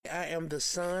am the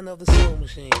son of the soul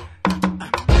machine.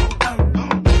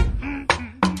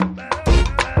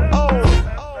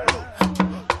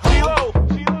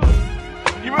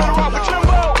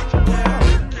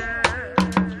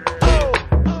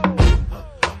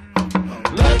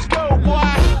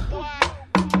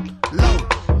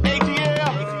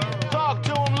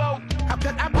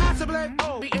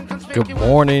 Good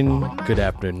morning, good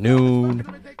afternoon,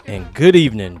 and good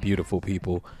evening, beautiful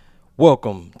people.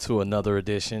 Welcome to another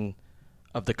edition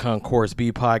of the Concourse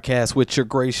B podcast with your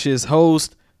gracious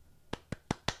host,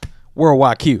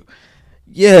 Worldwide Q.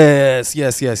 Yes.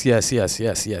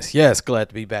 Glad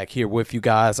to be back here with you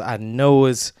guys. I know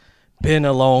it's been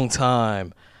a long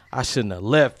time. I shouldn't have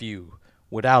left you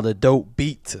without a dope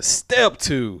beat to step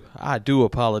to. I do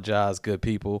apologize, good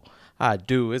people. I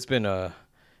do. It's been a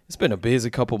busy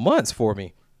couple months for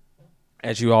me.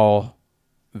 As you all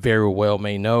very well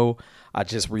may know, I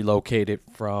just relocated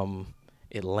from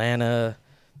Atlanta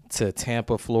to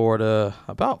Tampa, Florida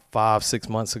about 5-6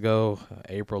 months ago.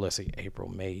 April,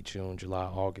 May, June, July,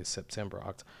 August, September,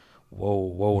 October.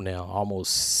 Whoa now,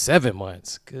 almost 7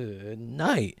 months. Good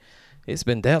night. It's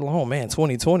been that long, man.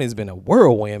 2020 has been a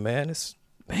whirlwind, man.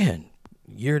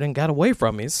 Year done got away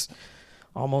from me. It's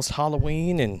almost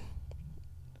Halloween and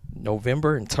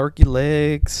November, and turkey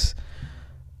legs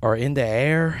are in the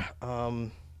air.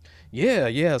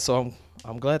 So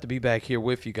I'm glad to be back here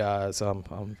with you guys.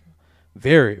 I'm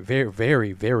very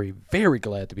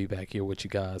glad to be back here with you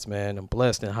guys, man. I'm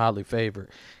blessed and highly favored.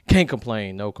 Can't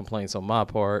complain. No complaints on my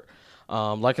part.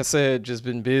 Like I said, just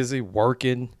been busy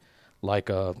working like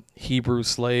a Hebrew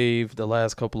slave the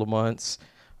last couple of months.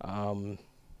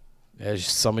 As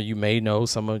some of you may know,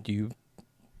 some of you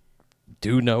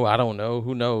do know, I don't know,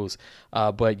 who knows.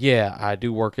 But yeah, I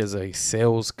do work as a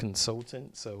sales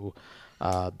consultant. So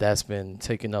that's been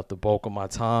taking up the bulk of my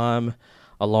time,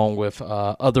 along with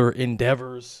other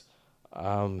endeavors.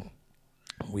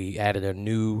 We added a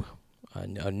new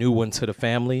one to the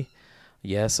family.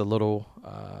 Yes, a little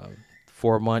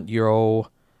 4-month-old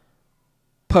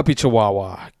puppy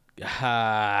Chihuahua.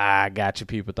 I got you,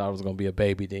 people. Thought it was gonna be a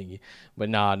baby, didn't you? But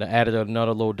nah, I added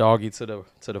another little doggy to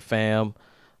the fam.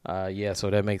 So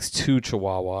that makes 2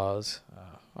 Chihuahuas.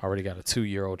 I already got a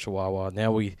 2-year-old Chihuahua.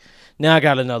 Now I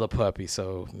got another puppy.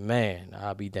 So man,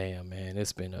 I'll be damned, man.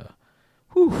 It's been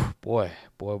boy.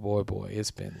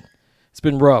 It's been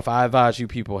rough. I advise you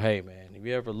people, hey man, if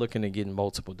you're ever looking at getting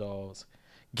multiple dogs,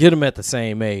 get them at the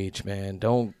same age, man.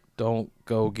 Don't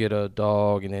go get a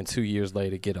dog and then 2 years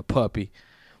later get a puppy.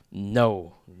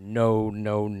 No, man.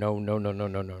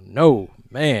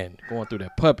 Going through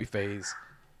that puppy phase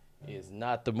is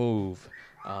not the move.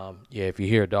 If you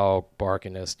hear a dog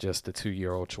barking, that's just the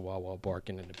 2-year-old Chihuahua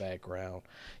barking in the background.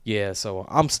 Yeah, so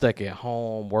I'm stuck at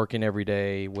home working every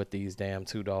day with these damn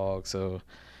 2 dogs. So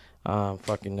I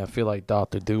feel like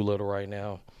Dr. Doolittle right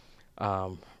now,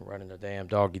 running a damn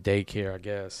doggy daycare, I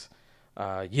guess.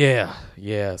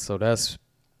 So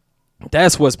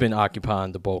that's what's been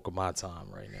occupying the bulk of my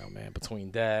time right now, man. Between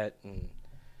that and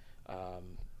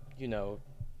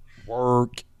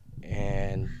work,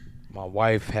 and my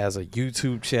wife has a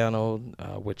YouTube channel,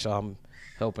 which I'm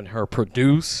helping her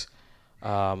produce.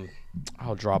 I'll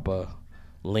drop a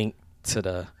link to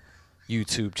the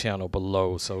YouTube channel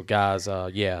below. So guys,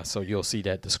 so you'll see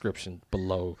that description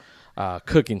below.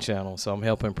 Cooking channel. So I'm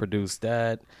helping produce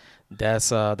that. That's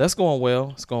going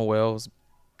well. It's going well. It's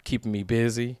keeping me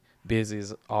busy. Busy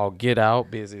as all get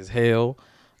out. Busy as hell.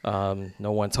 No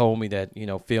one told me that,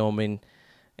 filming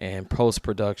and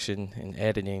post-production and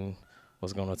editing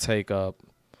was going to take up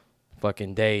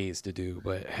fucking days to do.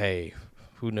 But hey,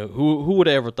 who knew? Who would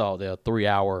have ever thought that a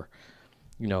 3-hour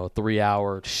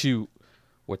shoot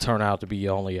would turn out to be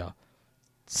only a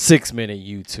 6-minute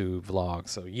YouTube vlog?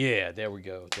 So yeah, there we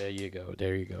go. There you go.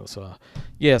 So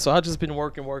so I've just been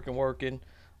working.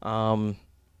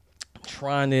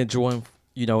 Trying to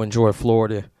enjoy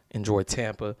Florida, enjoy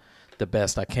Tampa the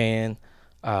best I can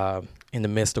in the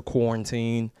midst of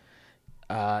quarantine.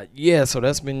 So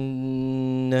that's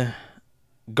been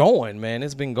going, man.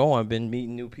 It's been going. Been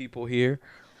meeting new people here,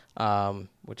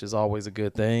 which is always a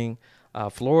good thing.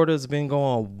 Florida's been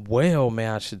going well,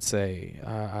 man, I should say.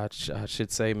 I should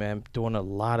say, man, doing a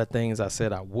lot of things I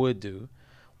said I would do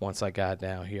once I got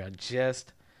down here. I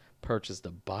just purchased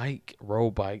a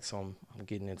road bike, so I'm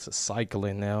getting into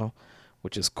cycling now,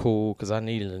 which is cool because I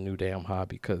needed a new damn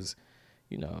hobby because,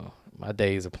 my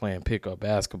days of playing pickup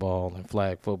basketball and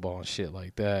flag football and shit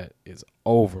like that is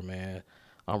over, man.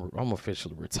 I'm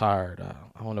officially retired. I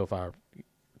don't know if I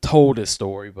told this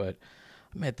story, but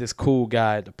I met this cool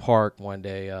guy at the park one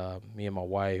day. Me and my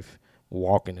wife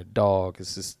walking the dog.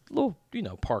 It's this little,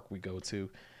 park we go to.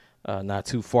 not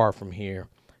too far from here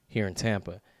in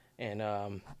Tampa. And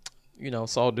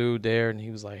saw a dude there, and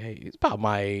he was like, hey, he's about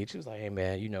my age. He was like, hey,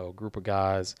 man, a group of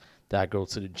guys that I go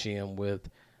to the gym with,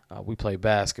 we play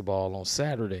basketball on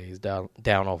Saturdays down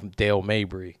off Dale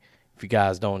Mabry. If you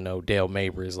guys don't know, Dale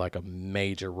Mabry is like a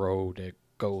major road that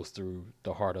goes through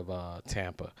the heart of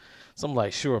Tampa. So I'm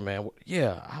like, sure, man.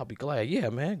 Yeah, I'll be glad. Yeah,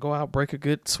 man. Go out, break a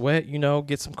good sweat,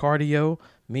 get some cardio,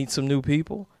 meet some new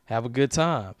people, have a good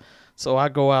time. So I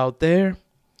go out there.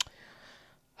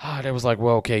 They was like,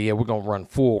 well, okay, yeah, we're going to run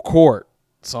full court.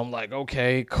 So I'm like,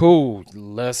 okay, cool.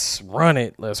 Let's run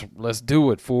it. Let's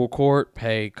do it. Full court.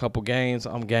 Hey, couple games,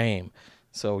 I'm game.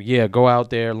 So, yeah, go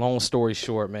out there. Long story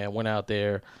short, man, went out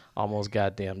there, almost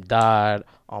goddamn died,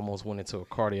 almost went into a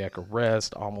cardiac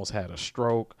arrest, almost had a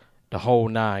stroke, the whole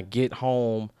nine. Get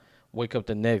home, wake up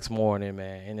the next morning,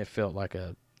 man, and it felt like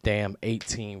a damn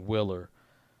 18-wheeler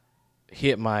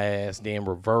hit my ass, then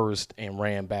reversed and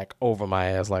ran back over my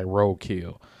ass like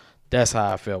roadkill. That's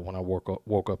how I felt when I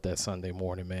woke up that Sunday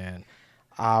morning, man.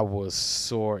 I was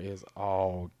sore as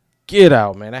all get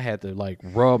out, man. I had to like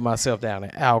rub myself down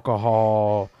in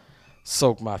alcohol,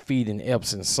 soak my feet in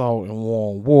Epsom salt and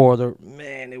warm water.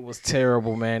 Man, it was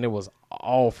terrible, man. It was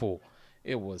awful.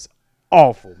 It was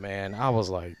awful, man. I was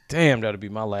like, damn, that'll be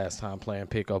my last time playing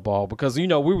pickup ball because, we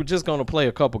were just going to play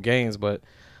a couple games, but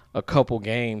a couple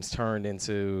games turned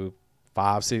into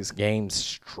 5-6 games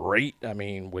straight. I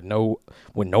mean, with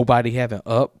nobody having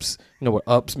ups. You know what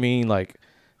ups mean? Like,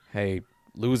 hey,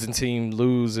 losing team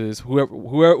loses.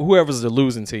 Whoever's the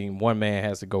losing team, one man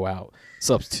has to go out,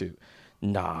 substitute.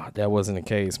 Nah, that wasn't the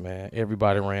case, man.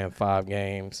 Everybody ran 5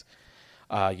 games.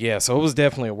 So it was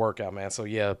definitely a workout, man. So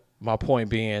yeah, my point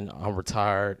being, I'm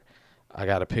retired. I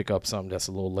got to pick up something that's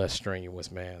a little less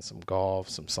strenuous, man. Some golf,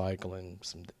 some cycling,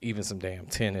 even some damn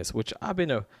tennis, which I've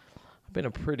been a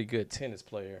pretty good tennis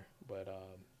player, but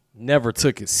never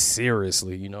took it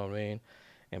seriously, you know what I mean?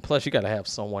 And plus, you got to have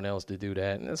someone else to do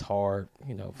that, and it's hard,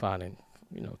 finding,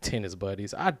 tennis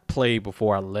buddies. I played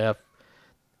before I left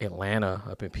Atlanta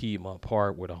up in Piedmont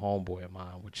Park with a homeboy of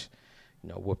mine, which,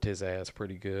 whooped his ass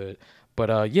pretty good. But,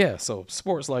 so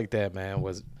sports like that, man,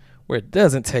 was where it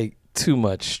doesn't take too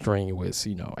much strenuous,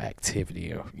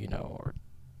 activity or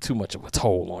too much of a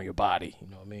toll on your body, you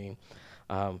know what I mean?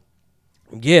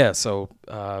 So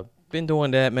been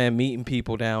doing that, man, meeting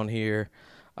people down here.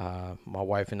 My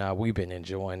wife and I, we've been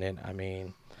enjoying it. I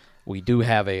mean, we do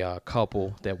have a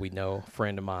couple that we know, a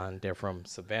friend of mine. They're from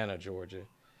Savannah, Georgia.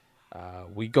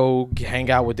 We go hang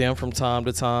out with them from time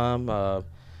to time.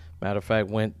 Matter of fact,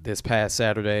 went this past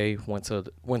Saturday, went to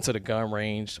the gun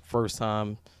range, first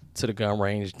time to the gun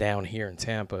range down here in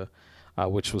Tampa,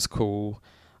 which was cool.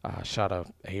 Shot a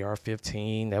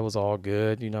AR-15. That was all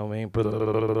good, you know what I mean?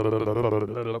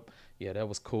 Yeah, that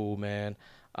was cool, man.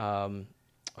 I've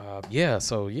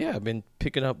been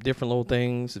picking up different little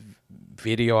things,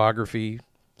 videography,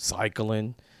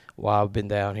 cycling while I've been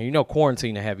down here.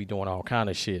 Quarantine to have you doing all kind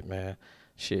of shit, man.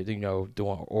 Shit, doing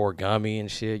origami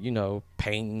and shit,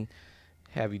 painting.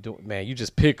 Have you doing, man, you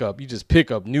just pick up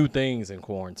new things in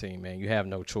quarantine, man. You have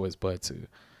no choice but to.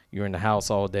 You're in the house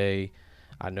all day.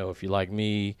 I know if you're like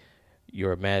me,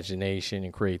 your imagination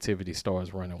and creativity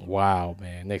starts running wild,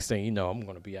 man. Next thing you know, I'm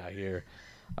going to be out here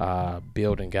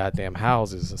building goddamn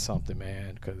houses or something,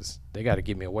 man, because they got to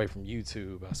get me away from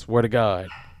YouTube. I swear to God,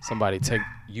 somebody take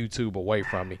YouTube away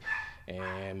from me.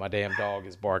 And my damn dog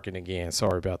is barking again.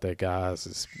 Sorry about that, guys.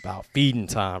 It's about feeding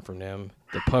time from them.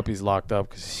 The puppy's locked up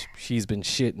because she's been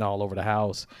shitting all over the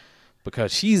house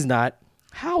because she's not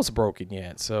housebroken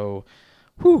yet. So,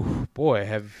 boy,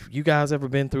 have you guys ever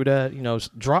been through that?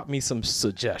 Drop me some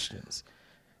suggestions.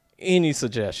 Any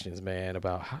suggestions, man,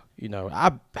 about,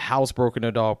 I've housebroken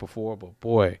a dog before, but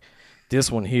boy,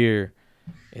 this one here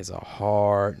is a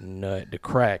hard nut to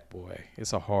crack, boy.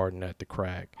 It's a hard nut to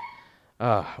crack.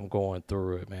 I'm going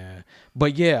through it, man.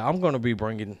 But yeah, I'm going to be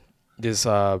bringing this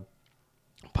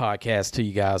podcast to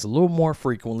you guys a little more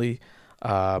frequently.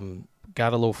 Got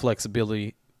a little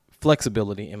flexibility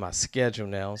in my schedule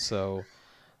now, so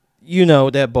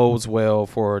that bodes well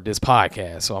for this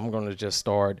podcast. So I'm going to just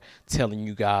start telling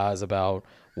you guys about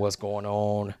what's going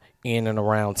on in and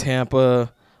around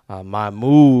Tampa, my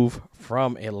move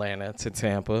from Atlanta to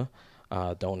Tampa.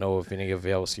 Don't know if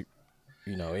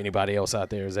anybody else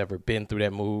out there has ever been through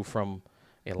that move from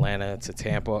Atlanta to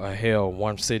Tampa, or hell,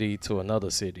 one city to another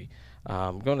city.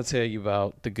 I'm going to tell you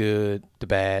about the good, the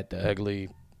bad, the ugly,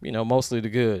 mostly the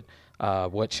good,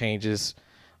 what changes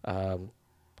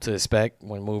to expect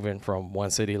when moving from one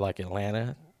city like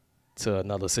Atlanta to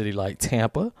another city like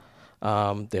Tampa.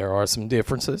 There are some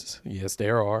differences. Yes,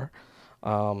 there are.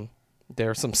 There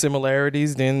are some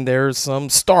similarities, then there's some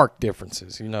stark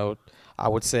differences. I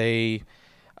would say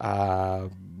uh,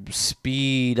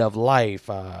 speed of life,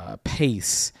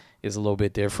 pace is a little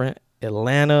bit different.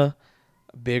 Atlanta,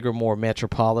 bigger, more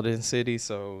metropolitan city,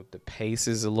 so the pace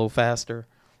is a little faster.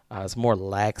 It's more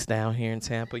lax down here in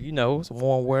Tampa. It's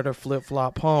warm weather, flip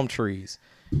flop, palm trees.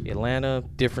 Atlanta,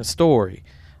 different story.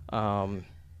 Um,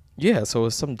 yeah, so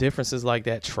it's some differences like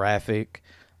that. Traffic,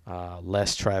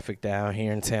 less traffic down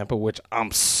here in Tampa, which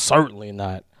I'm certainly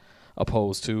not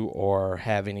opposed to or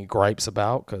have any gripes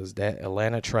about because that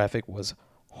Atlanta traffic was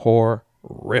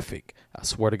horrific. I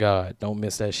swear to God, don't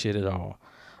miss that shit at all.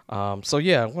 So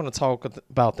yeah, I'm going to talk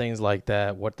about things like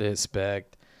that, what to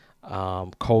expect,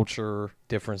 culture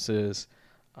differences.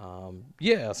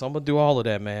 Yeah, so I'm gonna do all of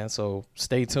that, man. So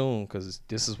stay tuned because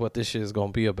this is what this shit is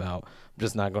gonna be about. I'm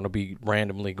just not gonna be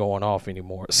randomly going off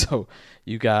anymore. So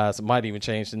you guys might even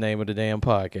change the name of the damn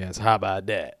podcast. How about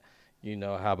that?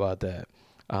 How about that?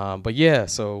 But yeah,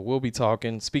 so we'll be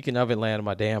talking. Speaking of Atlanta,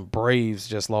 my damn Braves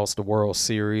just lost the World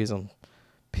Series. I'm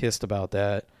pissed about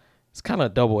that. It's kind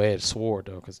of a double-edged sword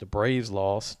though, because the Braves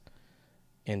lost,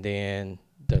 and then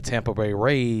the Tampa Bay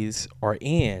Rays are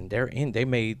in. They're in. They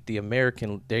made the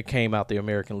American. They came out the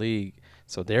American League,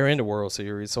 so they're in the World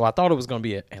Series. So I thought it was going to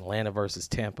be an Atlanta versus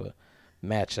Tampa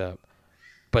matchup,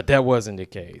 but that wasn't the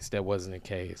case. That wasn't the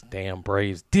case. Damn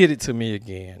Braves did it to me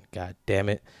again. God damn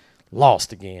it,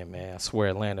 lost again, man. I swear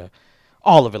Atlanta.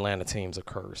 All of Atlanta teams are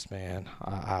cursed, man.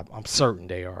 I'm certain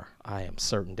they are. I am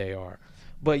certain they are.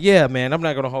 But yeah, man, I'm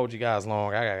not gonna hold you guys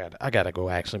long. I gotta go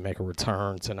actually make a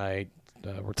return tonight.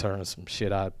 Return some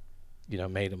shit I,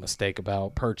 made a mistake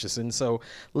about purchasing. So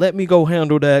let me go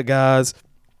handle that, guys.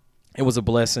 It was a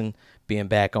blessing being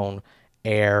back on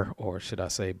air, or should I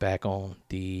say back on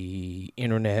the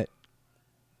internet,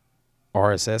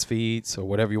 RSS feeds, or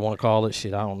whatever you want to call it.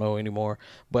 Shit, I don't know anymore.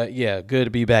 But yeah, good to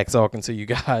be back talking to you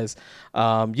guys.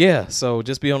 Yeah, so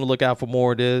just be on the lookout for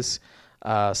more of this.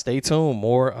 Stay tuned.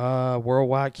 More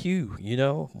Worldwide Q,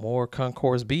 more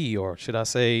Concourse B, or should I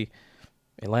say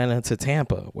Atlanta to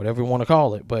Tampa, whatever you want to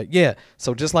call it. But yeah,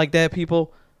 so just like that,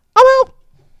 people,